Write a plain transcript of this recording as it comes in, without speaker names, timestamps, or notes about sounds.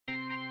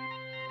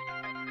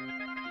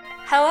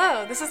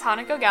Hello, this is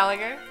Hanako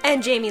Gallagher.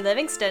 And Jamie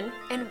Livingston.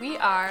 And we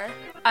are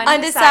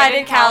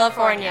Undecided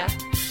California.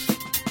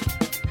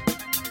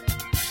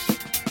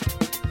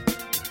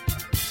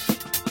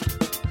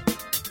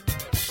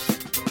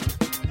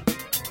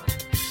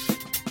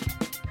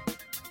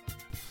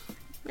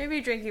 Maybe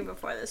drinking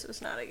before this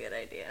was not a good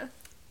idea.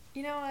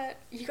 You know what?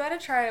 You gotta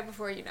try it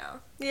before you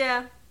know.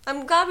 Yeah.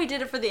 I'm glad we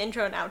did it for the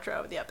intro and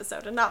outro of the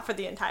episode and not for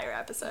the entire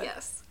episode.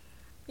 Yes.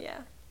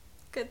 Yeah.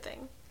 Good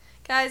thing.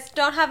 Guys,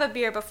 don't have a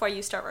beer before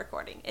you start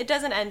recording. It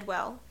doesn't end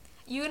well.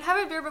 You can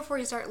have a beer before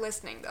you start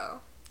listening,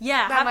 though.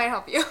 Yeah. That might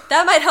help you.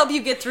 That might help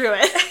you get through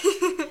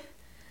it.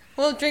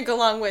 We'll drink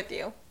along with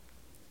you.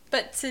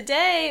 But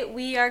today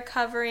we are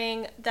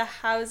covering the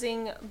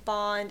Housing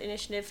Bond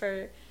Initiative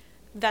for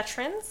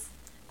Veterans.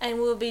 And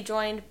we'll be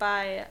joined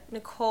by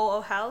Nicole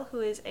O'Hell, who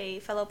is a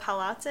fellow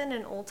Palazzan and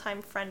an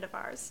old-time friend of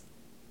ours.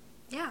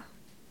 Yeah.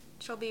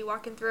 She'll be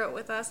walking through it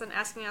with us and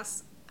asking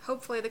us,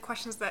 hopefully, the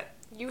questions that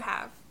you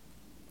have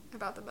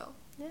about the bill.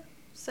 Yeah.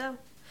 So,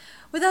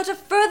 without a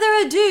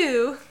further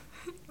ado,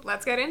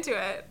 let's get into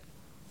it.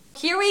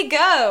 Here we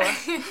go.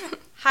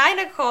 Hi,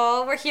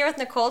 Nicole. We're here with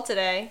Nicole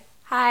today.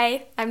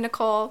 Hi, I'm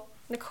Nicole.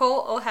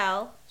 Nicole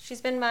O'Hell.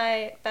 She's been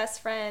my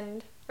best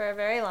friend for a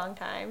very long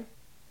time.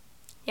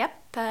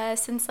 Yep,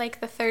 since like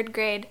the 3rd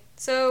grade.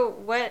 So,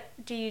 what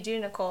do you do,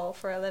 Nicole,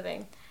 for a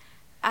living?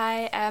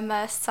 I am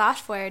a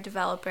software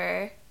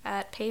developer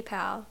at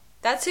PayPal.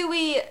 That's who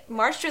we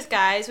marched with,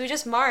 guys. We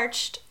just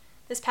marched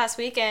this past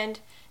weekend.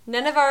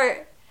 None of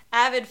our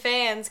avid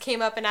fans came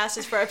up and asked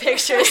us for a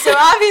picture, so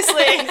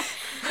obviously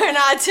we're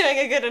not doing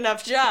a good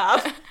enough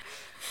job.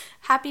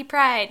 Happy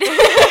Pride.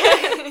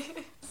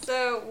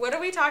 So, what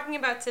are we talking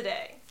about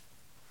today?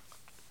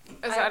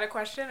 Is that a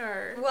question,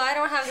 or? Well, I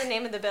don't have the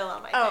name of the bill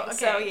on my thing, okay.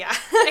 So yeah.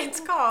 It's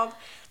called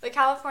the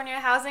California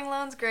Housing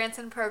Loans, Grants,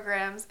 and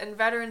Programs and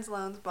Veterans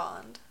Loans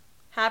Bond.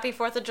 Happy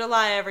 4th of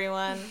July,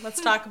 everyone.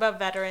 Let's talk about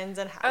veterans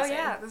and housing. Oh,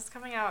 yeah. This is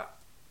coming out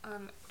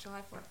on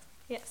July 4th.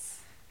 Yes.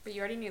 But you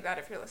already knew that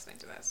if you're listening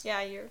to this.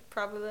 Yeah, you're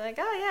probably like,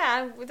 oh,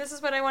 yeah, this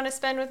is what I want to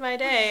spend with my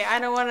day. I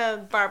don't want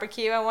to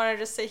barbecue. I want to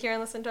just sit here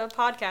and listen to a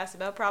podcast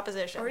about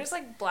propositions. Or just,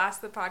 like,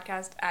 blast the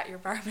podcast at your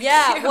barbecue.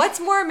 Yeah, what's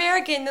more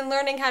American than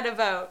learning how to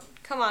vote?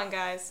 Come on,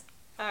 guys.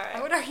 All right.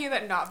 I would argue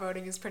that not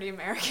voting is pretty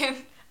American.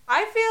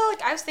 I feel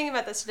like I was thinking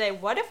about this today.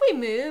 What if we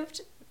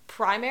moved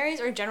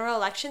primaries or general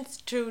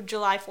elections to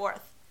July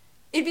 4th?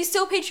 It'd be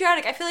so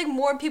patriotic. I feel like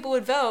more people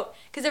would vote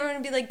because everyone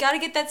would be like, gotta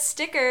get that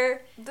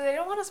sticker. They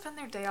don't want to spend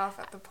their day off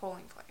at the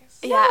polling place.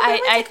 Yeah,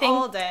 I think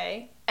all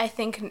day. I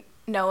think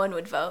no one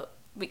would vote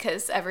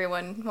because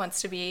everyone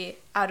wants to be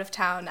out of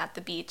town at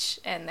the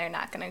beach and they're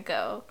not going to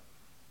go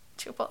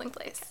to a polling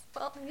place.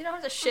 Well, you don't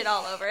have to shit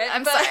all over it.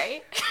 I'm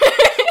sorry.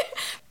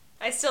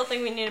 I still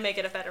think we need to make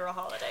it a federal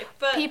holiday.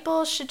 But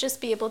people should just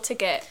be able to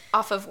get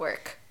off of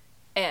work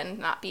and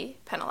not be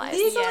penalized.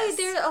 Legally,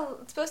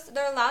 Yes.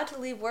 they're allowed to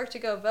leave work to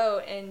go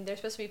vote, and they're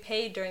supposed to be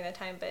paid during that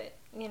time. But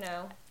you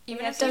know,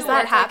 Even if does you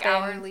that work happen?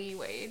 like hourly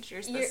wage,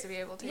 you're supposed to be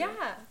able to.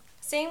 Yeah.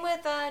 Same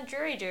with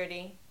jury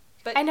duty.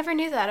 But I never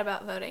knew that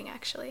about voting,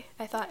 actually.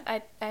 I thought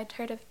I'd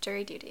heard of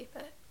jury duty,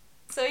 but...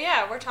 So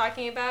yeah, we're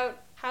talking about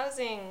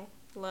housing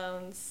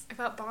loans.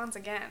 About bonds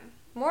again.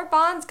 More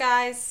bonds,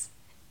 guys.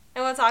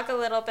 And we'll talk a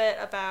little bit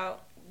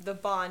about the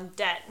bond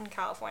debt in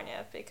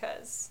California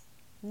because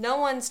no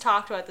one's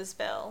talked about this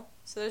bill,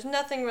 so there's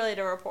nothing really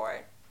to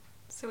report.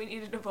 So we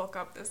needed to bulk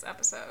up this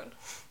episode.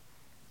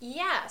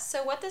 Yeah,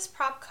 so what this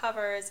prop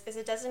covers is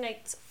it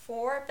designates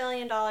 $4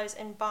 billion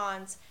in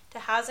bonds to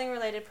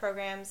housing-related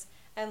programs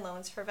and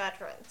loans for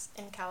veterans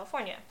in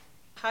California.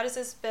 How does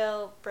this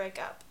bill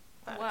break up?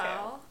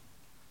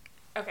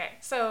 Okay,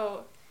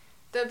 so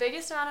the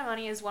biggest amount of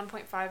money is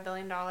 $1.5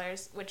 billion,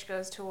 which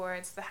goes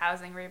towards the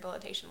Housing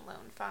Rehabilitation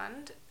Loan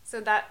Fund.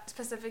 So that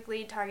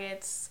specifically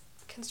targets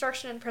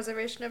construction and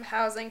preservation of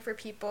housing for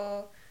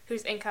people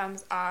whose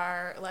incomes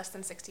are less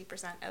than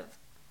 60% of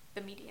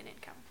the median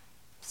income.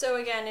 So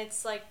again,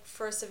 it's like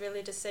for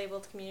severely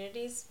disabled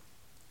communities?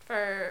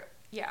 For,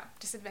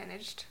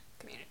 disadvantaged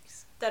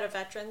communities. That are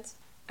veterans?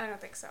 I don't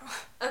think so.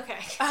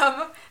 Okay.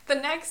 The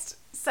next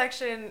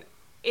section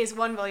is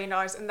 $1 billion,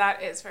 and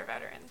that is for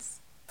veterans,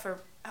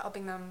 for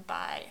helping them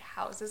buy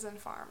houses and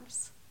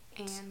farms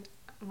and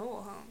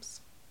mobile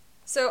homes.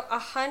 So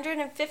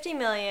 $150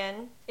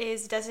 million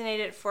is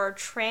designated for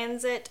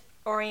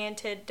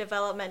Transit-Oriented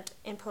Development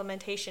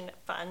Implementation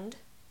Fund,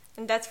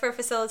 and that's for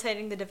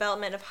facilitating the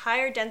development of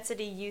higher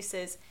density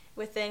uses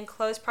within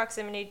close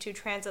proximity to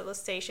transit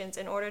stations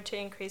in order to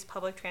increase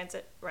public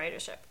transit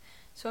ridership.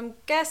 So I'm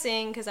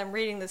guessing, because I'm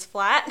reading this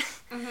flat,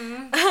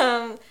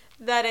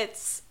 that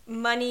it's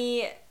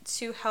money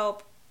to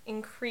help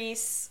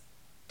increase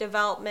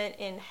development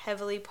in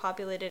heavily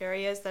populated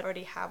areas that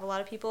already have a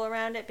lot of people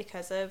around it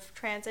because of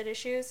transit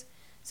issues.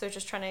 So it's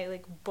just trying to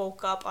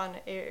bulk up on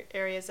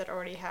areas that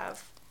already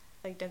have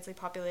densely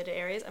populated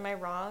areas. Am I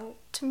wrong?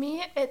 To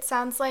me, it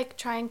sounds like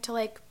trying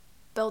to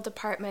build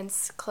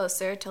apartments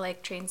closer to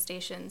train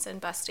stations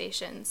and bus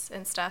stations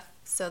and stuff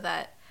so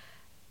that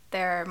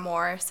there are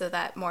more, so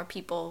that more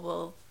people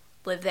will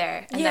live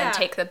there and Yeah. then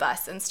take the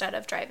bus instead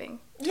of driving.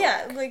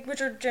 Yeah, like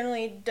which are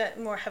generally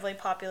more heavily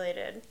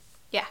populated.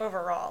 Yeah.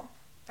 Overall.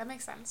 That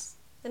makes sense.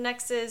 The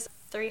next is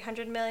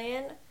 $300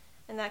 million,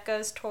 and that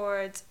goes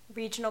towards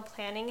regional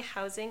planning,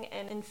 housing,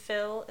 and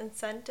infill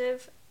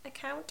incentive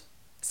account.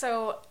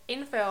 So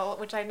infill,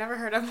 which I'd never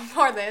heard of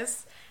before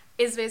this,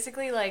 is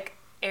basically like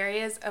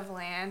areas of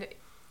land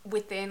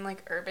within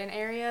like urban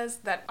areas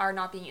that are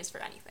not being used for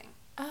anything.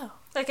 Oh.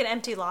 Like an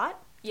empty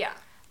lot? Yeah.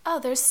 Oh,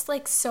 there's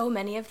like so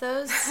many of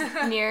those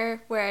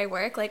near where I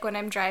work. Like when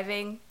I'm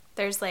driving,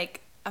 there's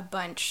like a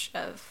bunch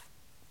of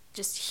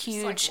just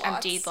huge like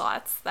empty lots.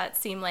 lots that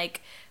seem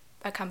like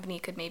a company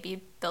could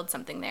maybe build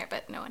something there,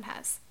 but no one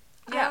has.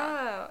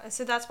 Yeah. Oh,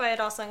 so that's why it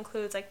also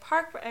includes like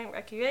park and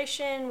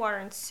recreation, water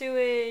and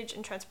sewage,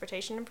 and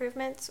transportation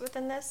improvements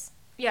within this.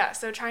 Yeah,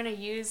 so trying to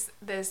use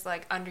this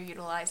like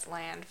underutilized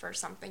land for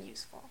something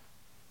useful.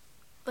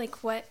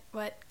 Like what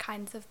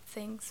kinds of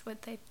things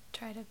would they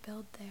try to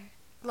build there?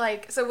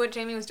 Like, so what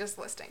Jamie was just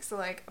listing. So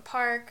like a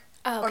park,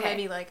 Oh, or okay.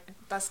 maybe like a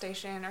bus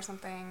station or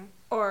something.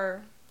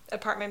 Or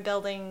apartment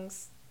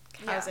buildings,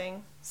 Yeah.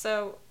 housing.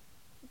 So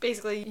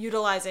basically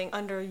utilizing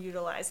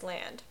underutilized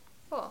land.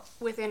 Cool.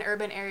 Within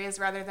urban areas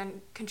rather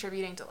than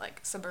contributing to like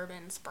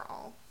suburban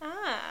sprawl.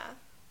 Ah,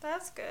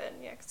 that's good.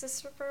 Yeah, because the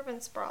suburban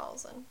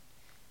sprawl's an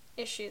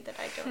issue that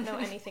I don't know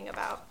anything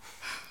about.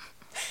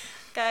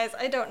 Guys,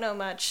 I don't know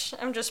much.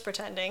 I'm just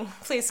pretending.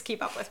 Please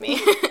keep up with me.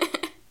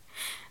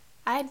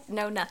 I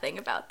know nothing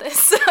about this.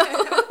 So.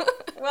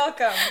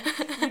 Welcome.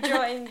 You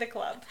joined the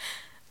club.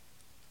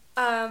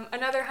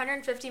 Another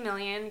 $150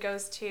 million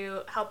goes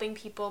to helping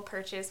people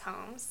purchase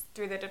homes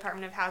through the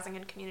Department of Housing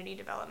and Community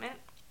Development.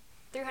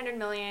 $300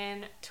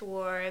 million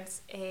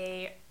towards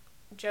a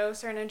Joe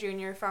Cerna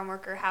Jr. Farm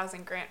Worker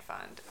Housing Grant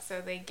Fund.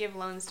 So they give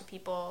loans to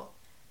people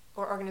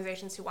or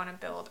organizations who want to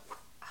build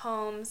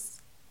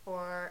homes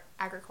for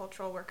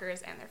agricultural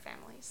workers and their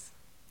families.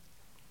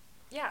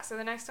 Yeah, so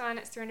the next one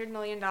is $300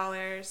 million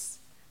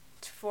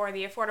for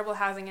the Affordable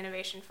Housing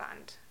Innovation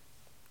Fund.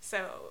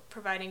 So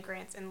providing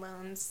grants and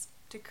loans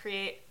to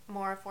create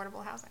more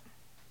affordable housing.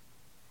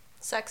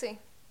 Sexy.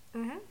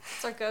 Mm-hmm.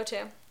 It's our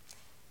go-to.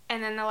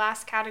 And then the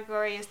last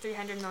category is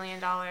 $300 million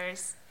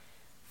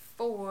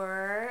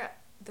for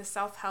the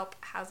Self-Help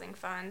Housing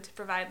Fund to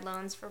provide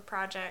loans for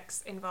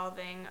projects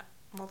involving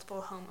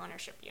multiple home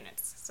ownership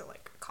units. So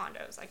like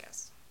condos, I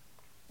guess.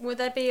 Would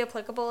that be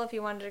applicable if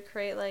you wanted to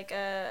create like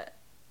a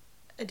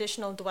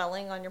additional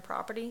dwelling on your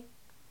property?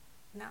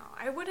 No,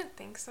 I wouldn't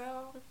think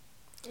so.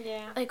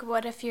 Yeah. Like,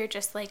 what if you're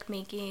just, like,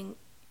 making,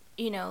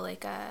 you know,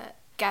 like a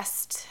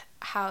guest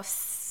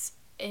house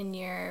in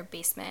your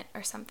basement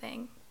or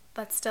something?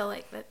 That's still,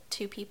 like, the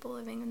two people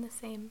living in the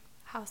same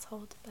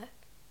household, but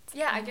it's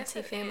Yeah, a I guess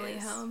it multi-family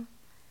is. home.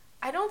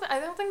 I don't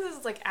think this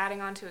is like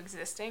adding on to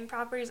existing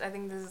properties. I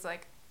think this is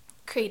like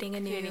Creating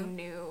creating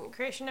new.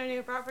 Creation of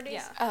new properties?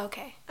 Yeah. Oh,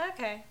 okay.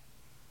 Okay.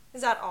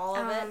 Is that all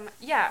of it?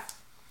 Yeah.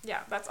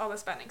 Yeah, that's all the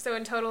spending. So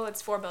in total,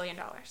 it's $4 billion.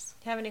 Do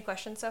you have any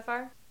questions so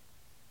far?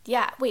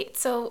 Yeah, wait,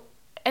 so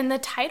in the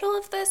title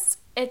of this,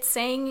 it's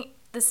saying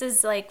this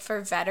is, like,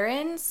 for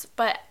veterans,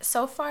 but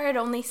so far it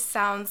only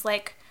sounds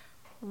like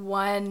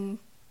one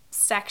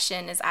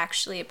section is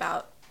actually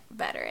about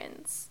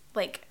veterans.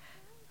 Like,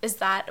 is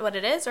that what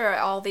it is, or are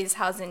all these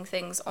housing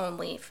things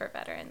only for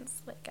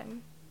veterans? Like,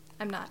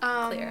 I'm not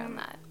clear on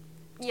that.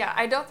 Yeah,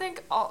 I don't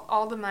think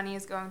all the money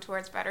is going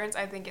towards veterans.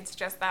 I think it's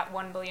just that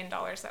 $1 billion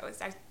that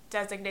was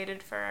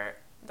designated for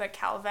the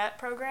CalVet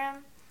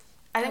program.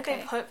 I think Okay.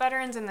 they put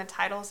veterans in the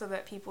title so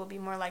that people will be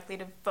more likely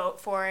to vote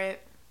for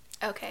it,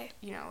 Okay.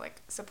 you know,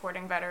 like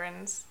supporting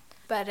veterans.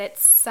 But it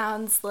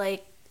sounds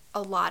like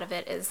a lot of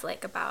it is,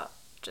 like, about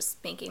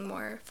just making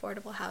more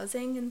affordable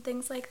housing and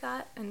things like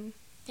that, and...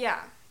 Yeah,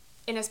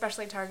 and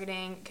especially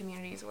targeting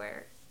communities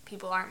where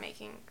people aren't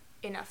making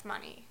enough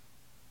money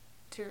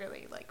to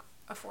really, like,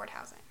 afford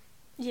housing.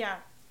 Yeah.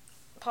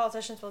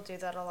 Politicians will do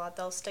that a lot.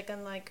 They'll stick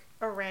in like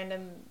a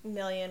random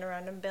million, a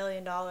random $1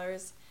 billion,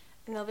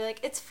 and they'll be like,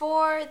 it's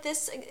for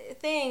this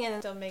thing,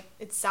 and they'll make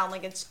it sound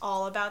like it's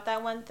all about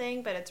that one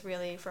thing, but it's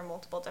really for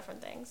multiple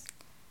different things.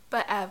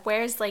 But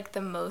where's, like,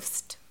 the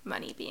most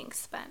money being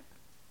spent?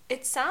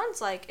 It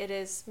sounds like it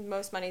is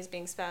most money is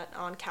being spent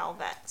on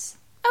CalVets.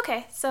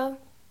 Okay, so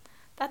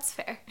that's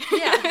fair.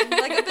 Yeah,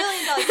 like $1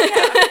 billion.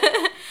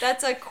 Yeah.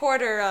 That's a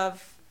quarter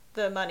of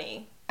the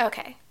money.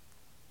 Okay.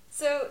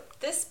 So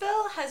this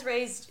bill has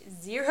raised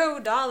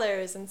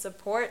 $0 in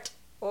support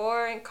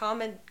or in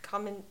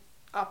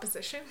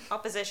Opposition?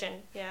 opposition.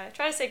 Yeah,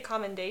 try to say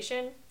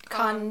commendation.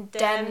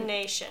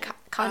 Condemnation.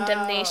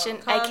 Condemnation. Condemnation.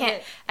 Oh,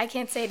 I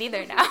can't say it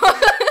either now.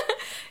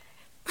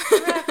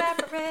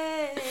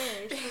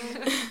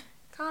 Reparation.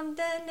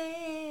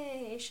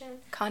 Condemnation.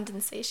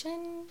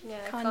 Condensation?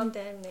 Yeah, Con-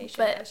 condemnation.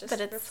 but- I was just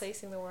but it's-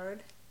 replacing the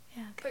word.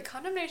 Yeah. But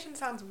condemnation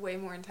sounds way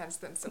more intense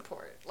than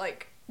support.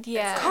 Like,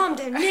 Yeah.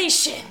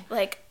 Condemnation.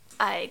 Like,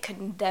 I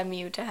condemn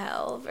you to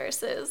hell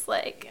versus,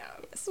 like, yeah.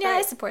 yeah,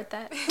 I support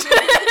that.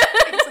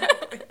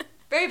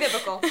 Very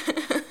biblical.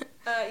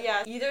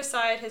 Yeah, either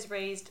side has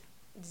raised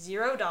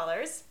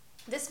 $0.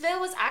 This bill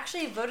was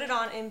actually voted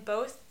on in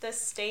both the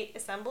state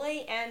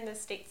assembly and the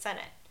state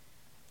senate,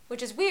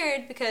 which is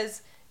weird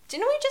because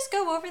didn't we just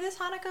go over this,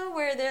 Hanako,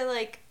 where they're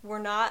like, we're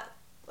not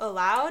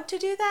allowed to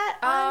do that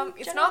on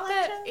It's general not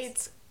elections? that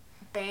it's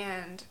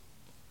banned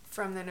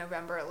from the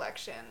November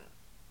election,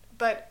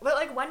 but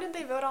like, when did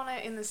they vote on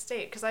it in the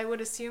state? Because I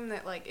would assume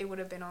that like it would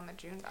have been on the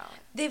June ballot.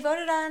 They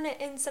voted on it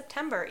in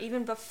September,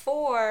 even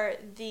before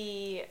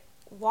the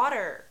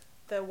Water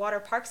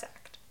Parks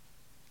Act.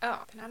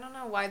 Oh, and I don't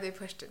know why they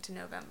pushed it to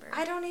November.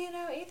 I don't even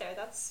know either.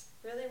 That's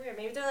really weird.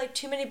 Maybe they're like,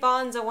 too many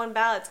bonds on one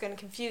ballot's going to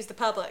confuse the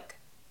public.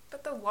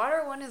 But the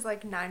water one is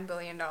like $9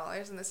 billion,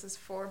 and this is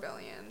 $4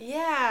 billion.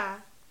 Yeah.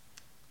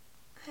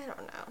 I don't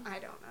know. I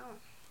don't know.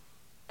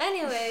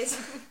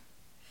 Anyways,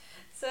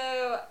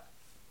 so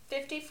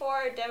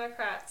 54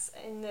 Democrats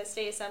in the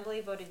state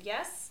assembly voted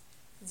yes,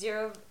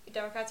 0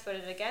 Democrats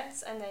voted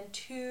against, and then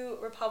 2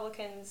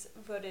 Republicans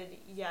voted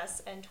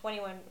yes, and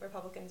 21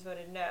 Republicans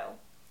voted no.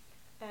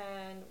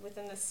 And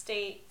within the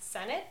state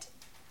senate,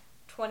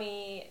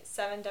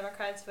 27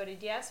 Democrats voted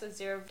yes, with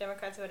 0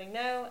 Democrats voting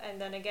no,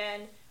 and then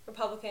again,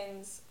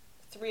 Republicans,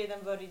 3 of them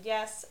voted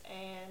yes,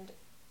 and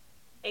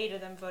 8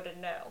 of them voted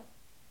no.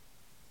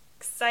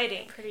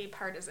 Exciting. Pretty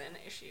partisan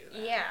issue.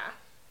 Then. Yeah.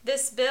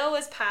 This bill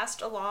was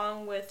passed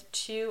along with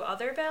 2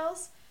 other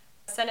bills,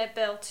 Senate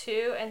Bill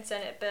 2 and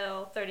Senate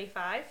Bill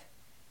 35.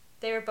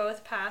 They were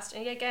both passed,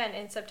 and again,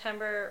 in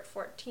September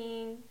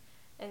 14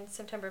 and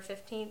September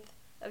 15th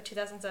of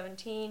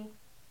 2017,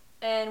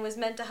 and was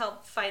meant to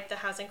help fight the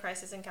housing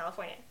crisis in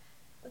California.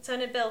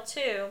 Senate Bill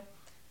 2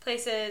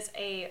 places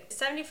a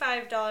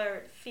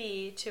 $75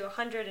 fee to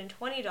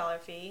 $120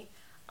 fee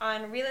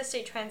on real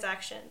estate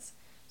transactions.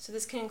 So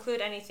this can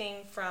include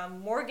anything from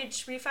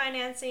mortgage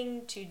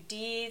refinancing to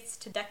deeds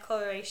to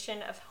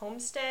declaration of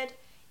homestead,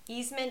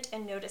 easement,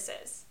 and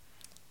notices.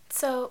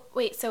 So,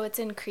 wait, so it's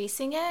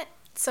increasing it?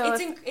 So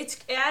It's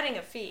adding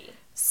a fee.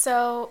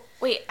 So,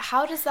 wait,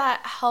 how does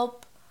that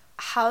help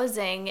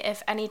housing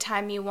if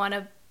anytime you want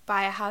to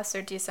buy a house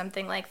or do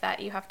something like that,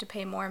 you have to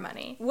pay more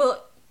money?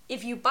 Well,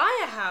 if you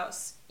buy a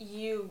house,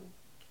 you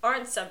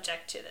aren't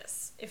subject to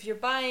this. If you're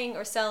buying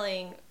or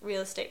selling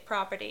real estate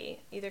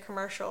property, either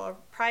commercial or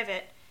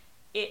private,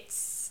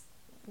 it's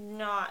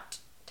not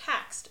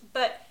taxed.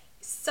 But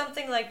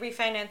something like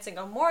refinancing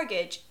a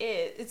mortgage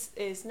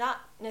is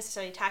not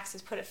necessarily taxed.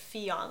 It's put a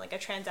fee on, like a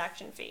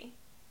transaction fee.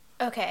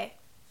 Okay.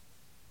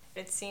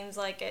 It seems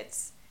like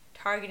it's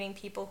targeting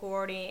people who are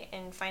already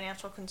in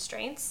financial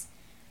constraints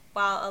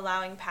while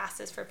allowing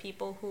passes for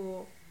people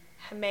who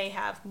may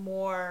have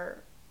more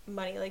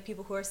money, like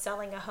people who are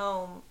selling a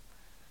home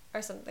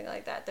or something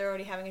like that. They're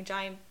already having a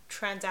giant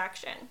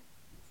transaction.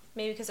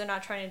 Maybe because they're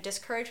not trying to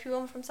discourage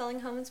people from selling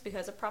homes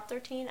because of Prop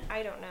 13.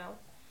 I don't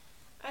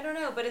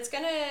know, but it's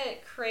going to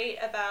create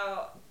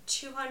about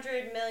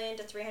 $200 million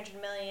to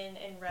 $300 million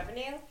in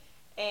revenue,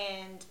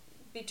 and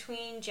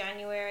between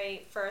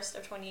January 1st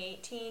of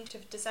 2018 to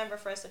December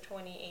 1st of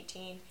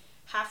 2018,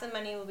 half the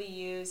money will be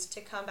used to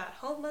combat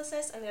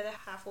homelessness, and the other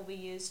half will be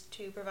used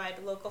to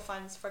provide local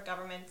funds for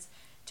governments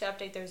to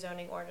update their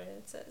zoning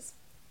ordinances.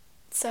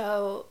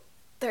 So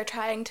they're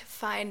trying to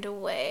find a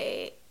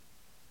way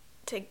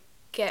to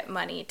get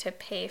money to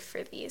pay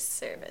for these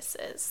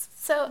services.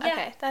 So, Yeah.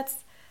 okay,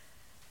 that's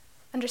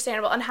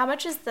understandable. And how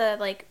much is the,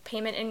 like,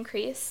 payment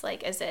increase?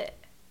 Like, is it...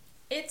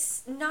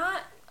 It's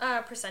not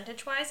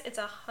percentage-wise.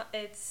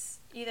 It's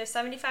either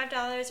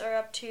 $75 or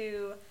up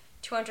to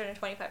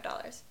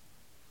 $225.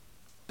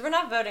 We're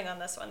not voting on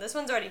this one. This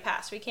one's already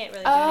passed. We can't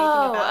really do anything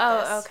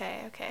about this.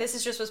 Okay. This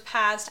is just was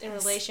passed in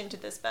relation to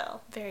this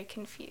bill. Very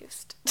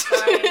confused.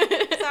 Sorry,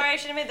 I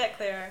should have made that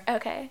clearer.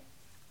 Okay.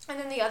 And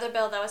then the other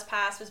bill that was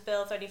passed was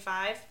Bill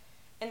 35,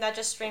 and that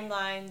just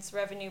streamlines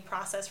revenue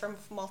process for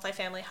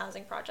multifamily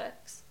housing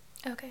projects.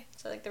 Okay.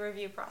 So like the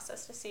review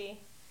process to see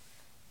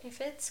if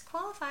it's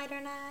qualified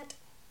or not.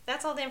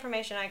 That's all the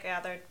information I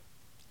gathered.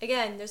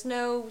 Again, there's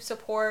no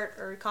support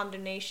or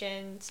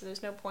condemnation, so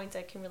there's no points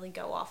I can really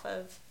go off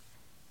of.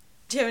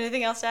 Do you have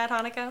anything else to add,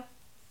 Hanako?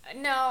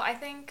 No, I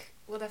think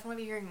we'll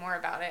definitely be hearing more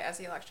about it as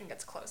the election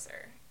gets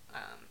closer.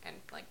 And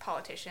like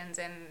politicians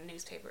and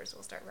newspapers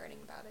will start writing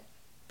about it.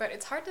 But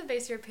it's hard to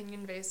base your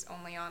opinion based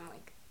only on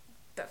like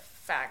the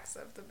facts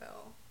of the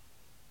bill.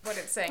 What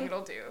it's saying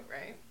it'll do,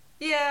 right?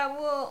 Yeah,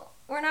 well,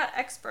 we're not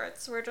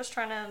experts. We're just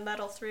trying to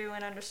muddle through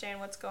and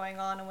understand what's going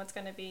on and what's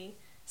going to be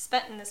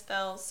spent in this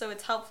bill. So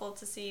it's helpful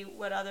to see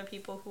what other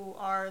people who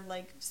are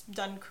like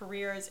done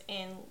careers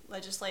in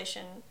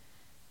legislation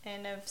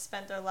and have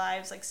spent their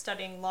lives like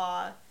studying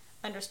law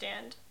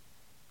understand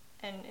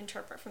and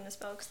interpret from this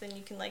bill, because then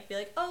you can like be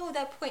like, oh,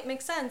 that point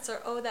makes sense,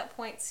 or oh, that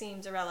point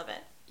seems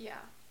irrelevant. Yeah.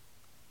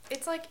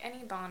 It's like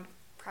any bond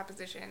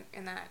proposition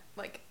in that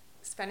like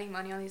spending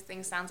money on these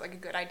things sounds like a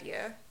good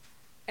idea,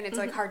 and it's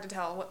like hard to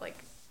tell what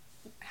like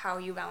how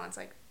you balance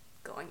like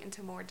going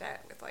into more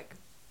debt with like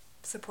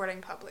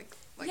supporting public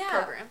like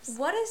programs.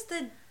 What is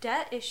the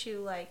debt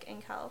issue like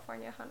in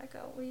California,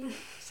 Hanako? We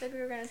said we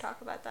were going to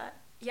talk about that.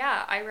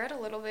 Yeah, I read a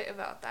little bit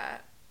about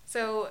that.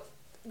 So,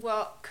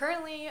 well,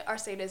 currently our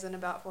state is in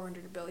about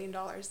 $400 billion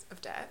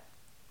of debt.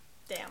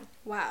 Damn.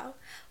 Wow.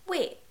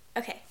 Wait.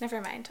 Okay,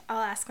 never mind.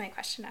 I'll ask my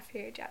question after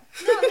you're done.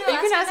 No, You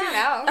can ask me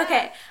now.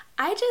 Okay,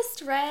 I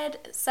just read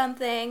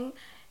something,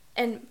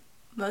 and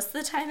most of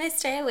the time I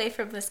stay away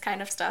from this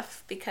kind of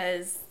stuff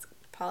because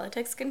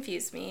politics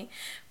confuse me,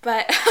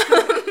 but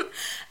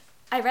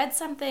I read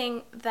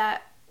something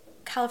that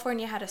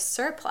California had a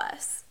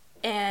surplus,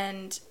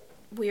 and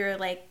we were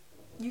like,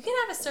 You can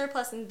have a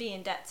surplus and be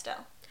in debt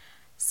still.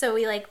 so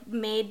we like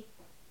made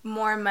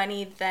more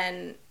money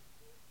than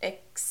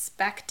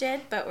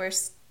expected, but we're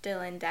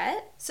still in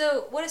debt.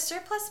 So what a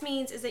surplus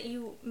means is that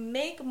you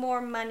make more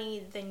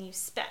money than you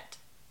spent.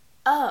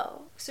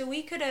 Oh, So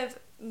we could have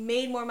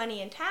made more money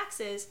in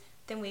taxes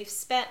than we've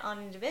spent on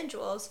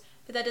individuals,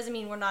 but that doesn't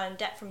mean we're not in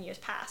debt from years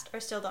past or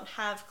still don't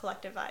have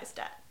collectivized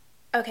debt.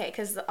 okay,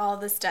 because all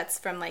this debt's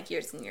from like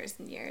years and years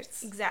and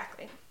years.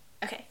 Exactly.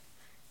 Okay,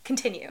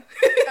 continue.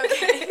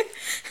 Okay.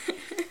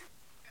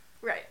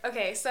 Right.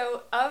 Okay,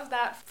 so of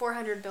that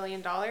 $400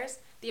 billion,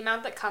 the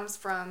amount that comes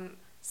from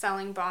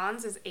selling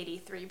bonds is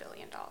 $83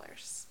 billion.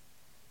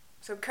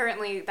 So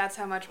currently, that's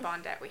how much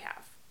bond debt we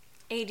have.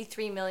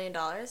 $83 million.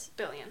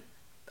 Billion.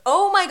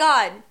 Oh my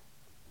god!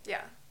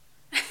 Yeah.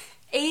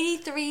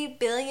 $83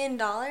 billion?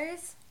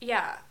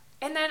 Yeah.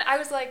 And then I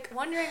was like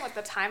wondering what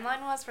the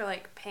timeline was for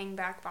like paying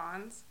back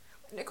bonds.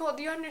 Nicole,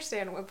 do you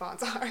understand what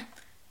bonds are?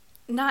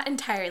 Not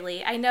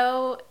entirely. I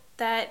know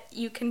that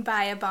you can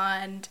buy a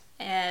bond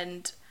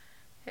and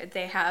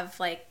they have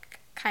like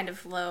kind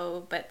of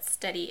low but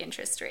steady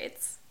interest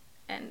rates,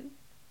 and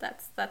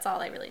that's all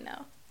I really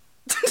know.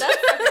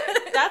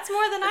 That's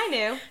more than I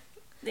knew.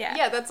 Yeah.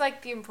 Yeah, that's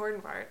like the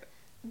important part.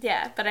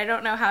 Yeah, but I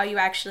don't know how you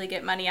actually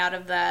get money out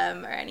of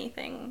them or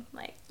anything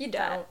like You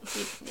that.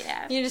 don't.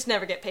 Yeah. You just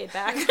never get paid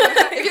back.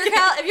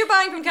 if you're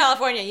buying from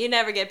California, you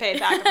never get paid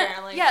back,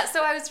 apparently. Yeah,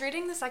 so I was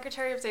reading the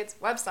Secretary of State's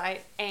website,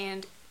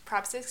 and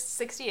Prop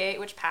 68,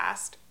 which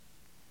passed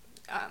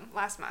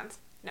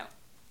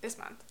this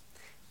month.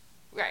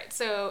 Right,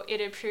 so it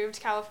approved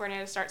California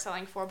to start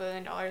selling $4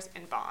 billion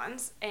in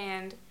bonds,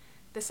 and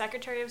the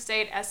Secretary of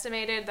State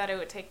estimated that it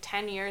would take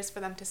 10 years for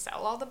them to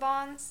sell all the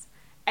bonds,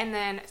 and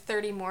then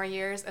 30 more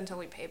years until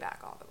we pay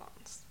back all the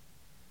bonds.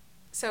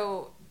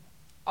 So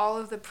all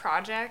of the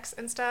projects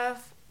and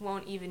stuff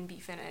won't even be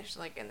finished,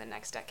 like, in the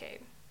next decade.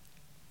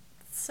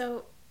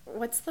 So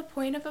what's the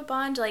point of a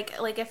bond? Like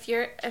if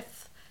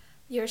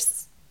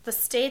the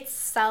state's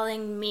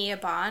selling me a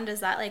bond, is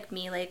that like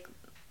me like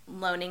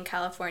loaning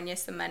California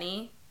some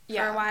money for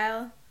Yeah. a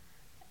while,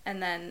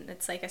 and then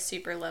it's like a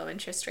super low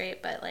interest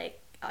rate, but like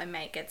I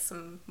might get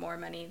some more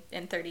money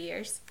in 30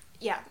 years?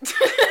 Yeah.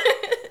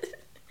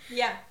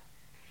 Yeah.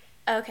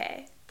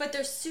 Okay. But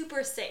they're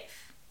super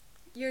safe.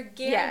 You're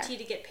guaranteed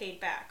to get paid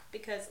back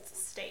because it's a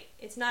state.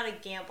 It's not a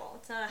gamble.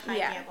 It's not a high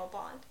gamble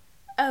bond.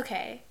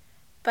 Okay.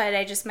 But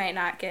I just might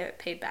not get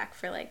paid back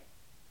for like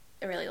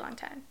a really long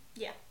time.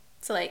 Yeah.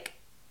 So like,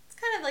 It's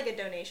kind of like a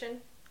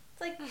donation.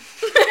 It's like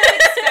you're not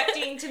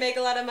expecting to make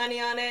a lot of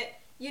money on it.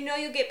 You know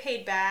you'll get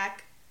paid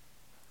back.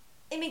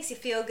 It makes you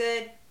feel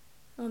good.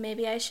 well,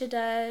 maybe I should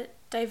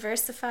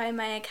diversify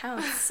my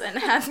accounts and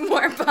have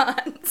more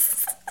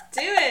bonds. Do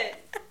it.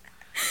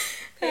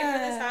 Pay for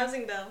this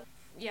housing bill.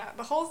 Yeah,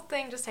 the whole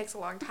thing just takes a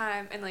long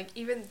time, and like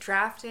even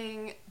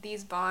drafting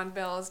these bond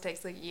bills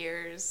takes like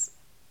years.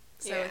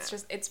 So Yeah.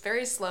 it's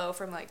very slow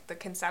from like the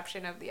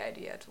conception of the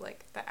idea to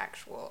like the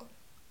actual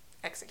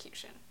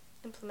execution.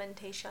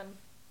 Implementation.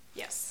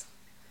 Yes.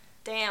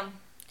 Damn.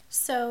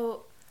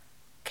 So,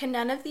 can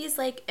none of these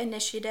like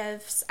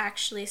initiatives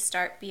actually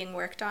start being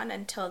worked on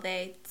until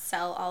they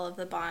sell all of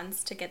the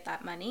bonds to get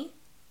that money?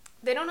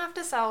 They don't have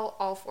to sell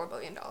all $4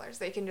 billion.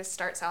 They can just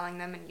start selling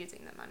them and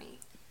using the money.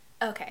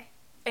 Okay.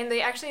 And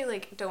they actually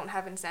like don't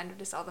have incentive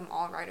to sell them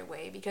all right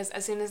away, because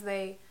as soon as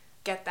they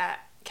get that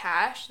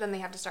cash, then they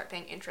have to start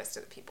paying interest to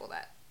the people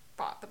that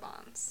bought the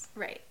bonds.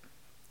 Right.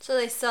 So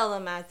they sell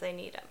them as they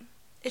need them.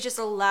 It's just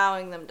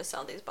allowing them to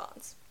sell these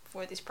bonds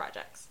for these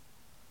projects.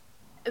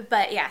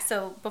 But yeah,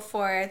 so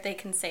before they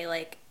can say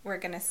like we're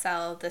going to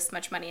sell this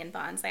much money in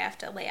bonds, they have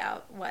to lay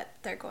out what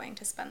they're going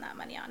to spend that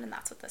money on, and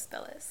that's what this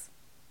bill is.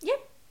 Yep.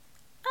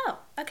 Oh,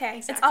 okay.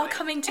 It's Exactly. all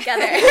coming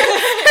together.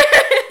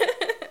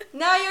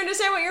 Now you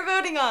understand what you're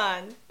voting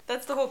on.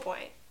 That's the whole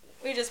point.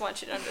 We just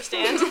want you to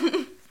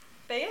understand.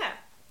 But yeah.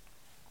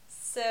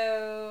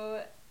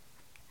 So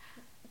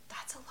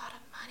that's a lot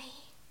of money.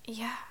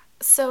 Yeah.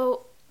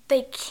 So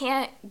they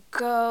can't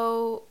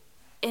go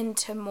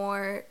into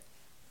more,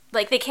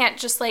 like they can't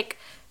just like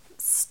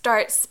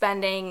start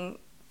spending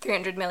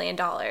 $300 million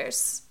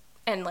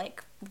and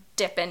like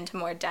dip into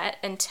more debt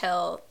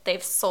until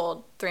they've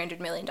sold $300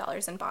 million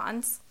in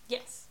bonds.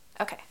 Yes.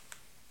 Okay.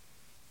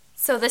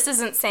 So this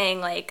isn't saying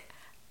like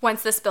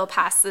once this bill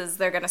passes,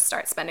 they're going to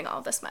start spending all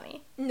of this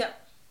money. No.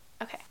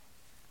 Okay.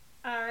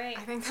 All right.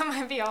 I think that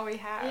might be all we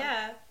have.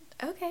 Yeah.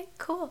 Okay,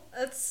 cool.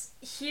 Let's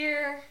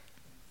hear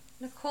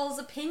Nicole's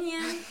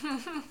opinion.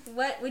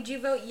 What would you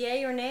vote,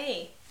 yay or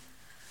nay?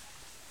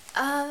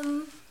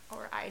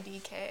 Or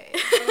IDK.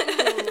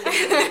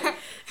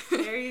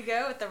 There you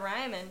go with the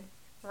rhyming.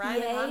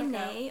 Ryan Yay, and Hanako.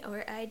 nay,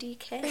 or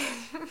IDK.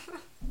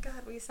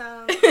 God, we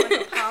sound like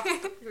a pop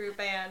group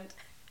band.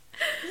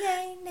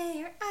 Yay,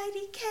 nay, or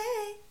IDK.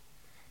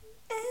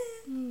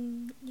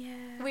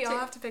 Yeah. We all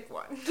have to pick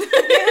one.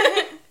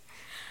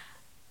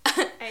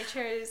 I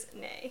chose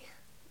nay.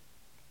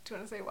 Do you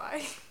want to say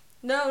why?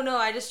 No,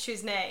 I just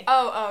choose nay.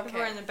 Oh, If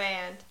we're in the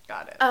band.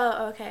 Got it.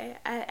 Oh, okay.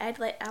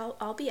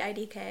 I'll be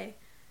IDK.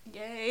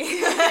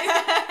 Yay.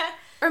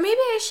 Or maybe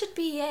I should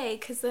be yay,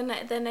 because then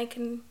I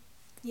can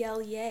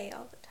yell yay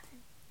all the time.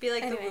 Be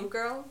like Anyway. the woo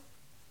girl.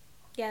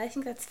 Yeah, I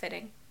think that's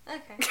fitting.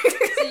 Okay.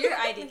 So you're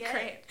IDK.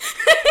 Great.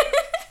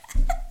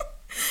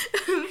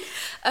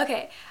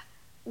 Okay,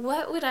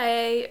 what would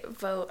I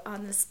vote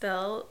on this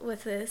bill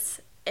with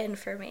this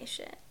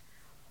information?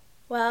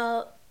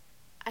 Well,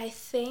 I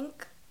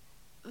think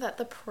that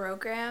the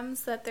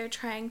programs that they're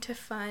trying to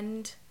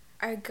fund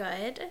are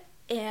good,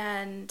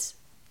 and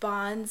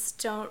bonds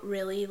don't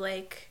really,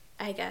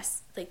 I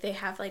guess, they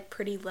have,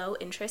 pretty low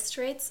interest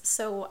rates,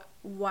 so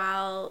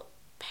while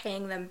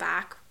paying them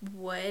back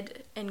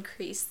would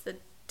increase the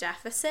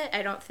deficit,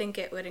 I don't think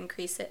it would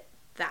increase it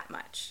that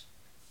much,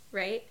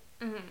 right?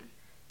 Mm-hmm.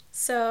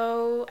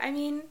 So, I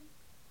mean,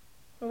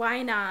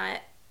 why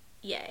not?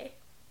 Yay.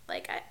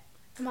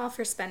 I'm all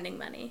for spending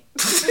money.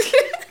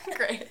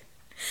 Great.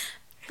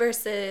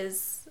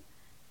 Versus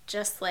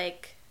just,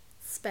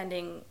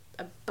 spending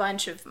a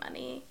bunch of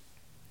money.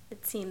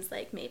 It seems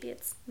like maybe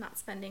it's not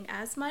spending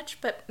as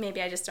much, but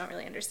maybe I just don't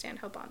really understand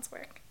how bonds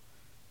work.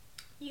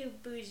 You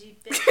bougie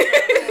bitch.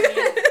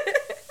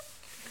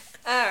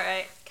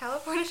 Alright.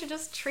 California should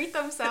just treat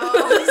themselves.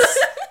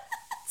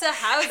 To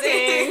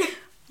housing.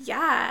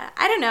 Yeah,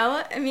 I don't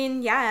know. I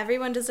mean, yeah,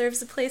 everyone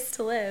deserves a place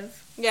to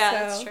live. Yeah, So-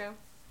 that's true.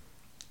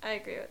 I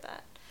agree with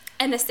that.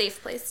 And a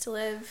safe place to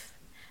live.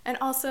 And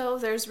also,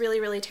 there's really,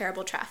 really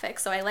terrible traffic.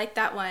 So I like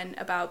that one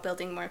about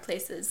building more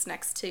places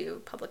next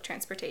to public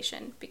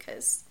transportation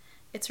because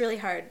it's really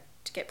hard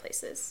to get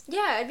places.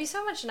 Yeah, it'd be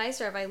so much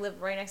nicer if I lived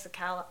right next to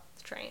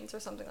trains or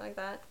something like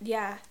that.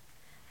 Yeah.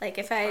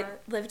 If I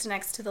Smart. lived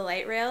next to the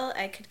light rail,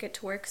 I could get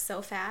to work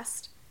so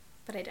fast.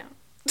 But I don't.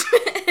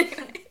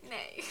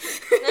 Nay.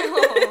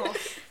 No.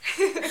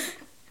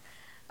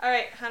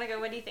 Alright, Hanako,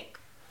 what do you think?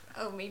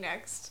 Oh, me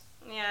next.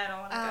 Yeah, I don't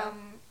want to go.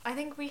 I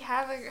think we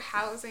have a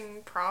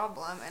housing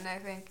problem, and I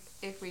think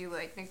if we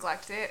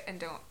neglect it and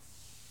don't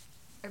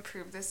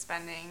approve this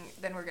spending,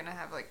 then we're gonna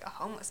have a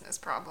homelessness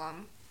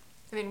problem.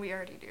 I mean, we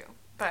already do,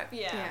 but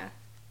Yeah.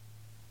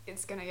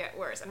 it's gonna get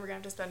worse, and we're gonna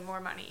have to spend more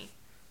money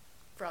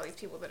for all these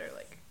people that are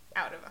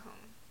out of a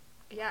home.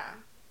 Yeah,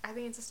 I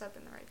think it's a step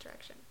in the right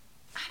direction.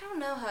 I don't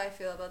know how I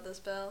feel about this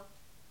bill.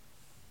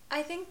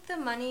 I think the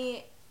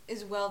money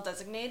is well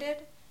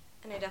designated,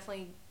 and I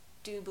definitely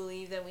do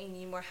believe that we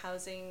need more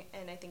housing,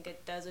 and I think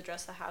it does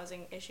address the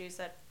housing issues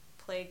that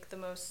plague the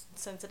most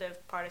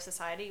sensitive part of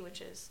society,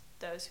 which is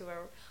those who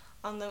are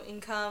on low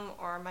income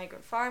or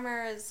migrant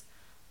farmers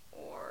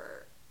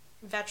or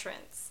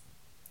veterans.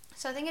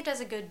 So I think it does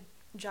a good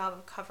job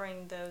of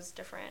covering those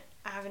different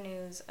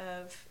avenues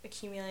of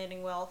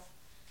accumulating wealth.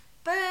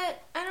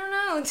 But I don't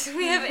know.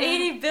 We have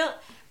 83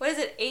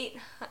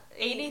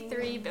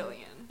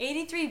 billion.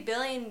 $83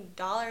 billion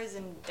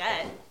in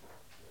debt.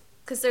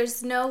 Because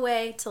there's no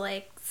way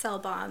to, sell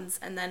bonds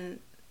and then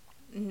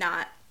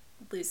not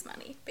lose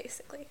money,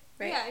 basically,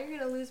 right? Yeah, you're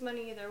gonna lose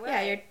money either way.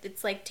 Yeah,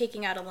 it's like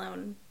taking out a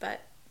loan,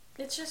 but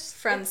It's just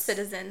from it's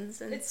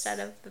citizens instead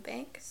of the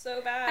bank.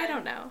 so bad. I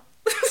don't know.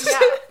 Yeah,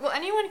 well,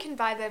 anyone can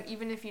buy them,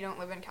 even if you don't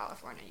live in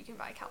California. You can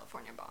buy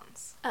California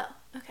bonds. Oh,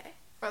 okay.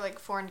 Or,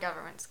 foreign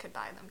governments could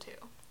buy them, too.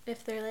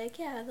 If they're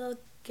yeah, they'll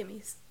give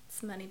me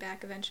some money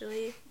back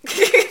eventually.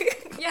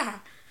 Yeah.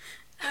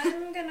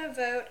 I'm gonna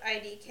vote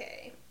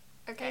IDK.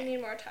 I Okay.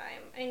 need more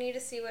time. I need to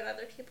see what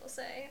other people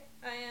say.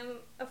 I am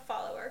a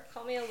follower.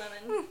 Call me a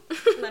lemon.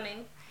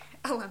 Lemon.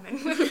 A lemon.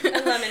 A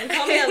lemon.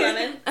 Call me a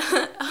lemon.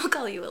 I'll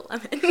call you a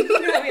lemon.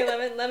 Call me a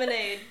lemon.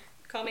 Lemonade.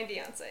 Call me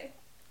Beyonce.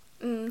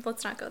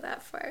 Let's not go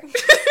that far.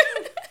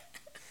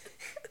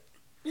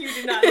 You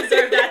do not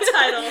deserve that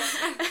title.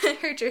 I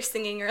heard your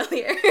singing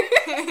earlier.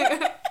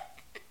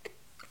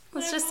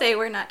 Let's just say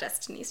we're not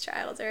Destiny's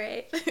Child,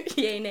 alright?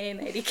 Yay, nay, and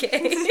IDK.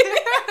 Good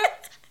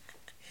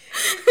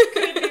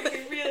if we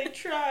really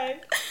tried.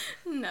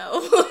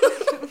 No.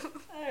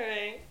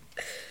 Alright.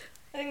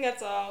 I think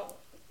that's all.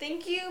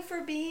 Thank you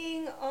for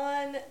being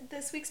on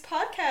this week's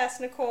podcast,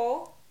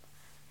 Nicole.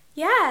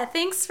 Yeah,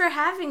 thanks for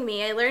having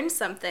me. I learned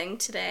something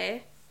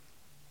today.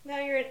 Now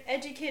you're an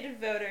educated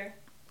voter.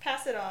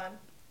 Pass it on.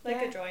 Like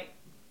Yeah. a joint.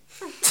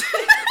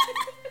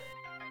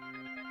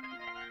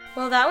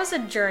 Well, that was a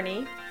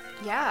journey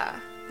Yeah.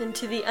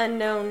 into the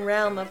unknown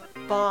realm of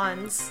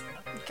bonds.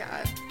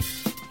 God.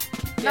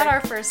 Not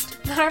our first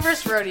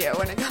rodeo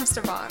when it comes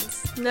to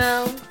bonds.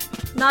 No,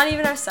 not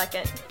even our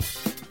second.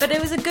 But it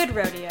was a good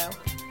rodeo.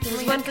 It was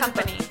We one had for the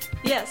company. books.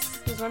 Yes,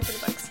 it was one for the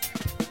books.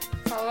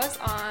 Follow us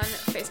on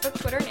Facebook,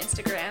 Twitter, and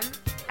Instagram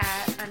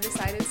at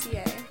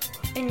UndecidedCA.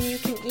 And you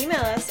can email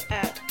us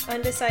at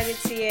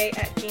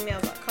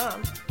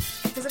undecidedca@gmail.com.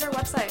 Visit our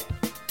website.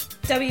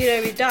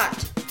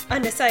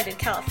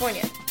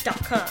 www.undecidedcalifornia.com.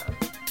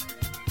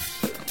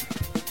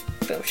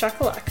 Boom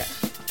shakalaka.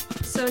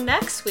 So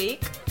next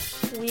week,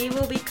 we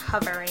will be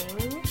covering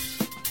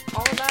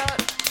All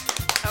about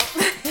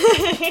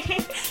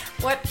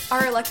what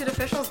our elected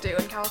officials do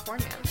in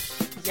California.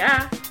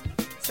 yeah,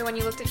 So when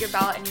you looked at your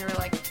ballot and you were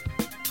like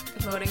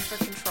voting for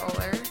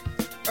controller,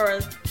 or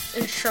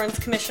insurance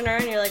commissioner,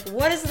 and you're like,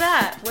 what is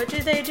that? What do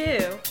they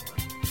do?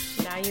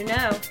 Now you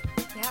know.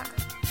 yeah,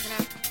 we're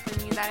gonna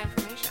bring you that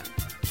information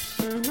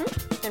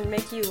And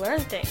make you learn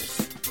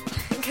things.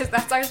 because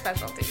that's our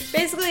specialty.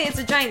 Basically, it's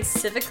a giant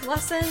civics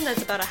lesson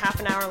that's about a half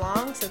an hour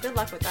long, so good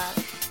luck with that.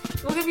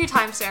 We'll give you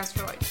timestamps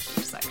for like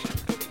each section.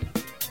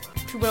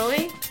 Will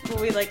we?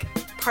 Will we, like,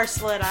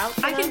 parcel it out?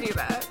 I can do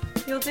that.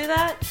 You'll do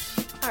that?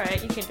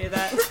 Alright, you can do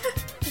that.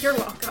 You're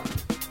welcome.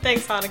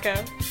 Thanks, Hanako.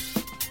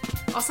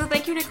 Also,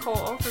 thank you,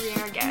 Nicole, for being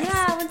our guest.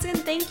 Yeah, once again,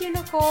 thank you,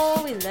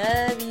 Nicole. We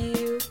love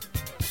you.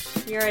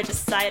 You're a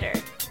decider.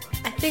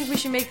 I think we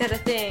should make that a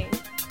thing.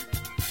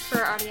 For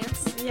our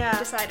audience. Yeah.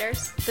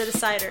 Deciders. The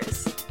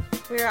deciders.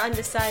 We are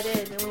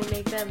undecided, and we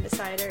make them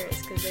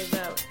deciders because they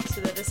vote. So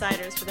they're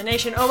deciders for the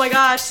nation. Oh my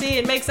gosh, see,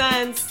 it makes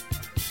sense.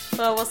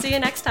 Well, we'll see you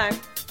next time.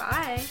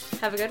 Bye.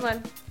 Have a good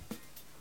one.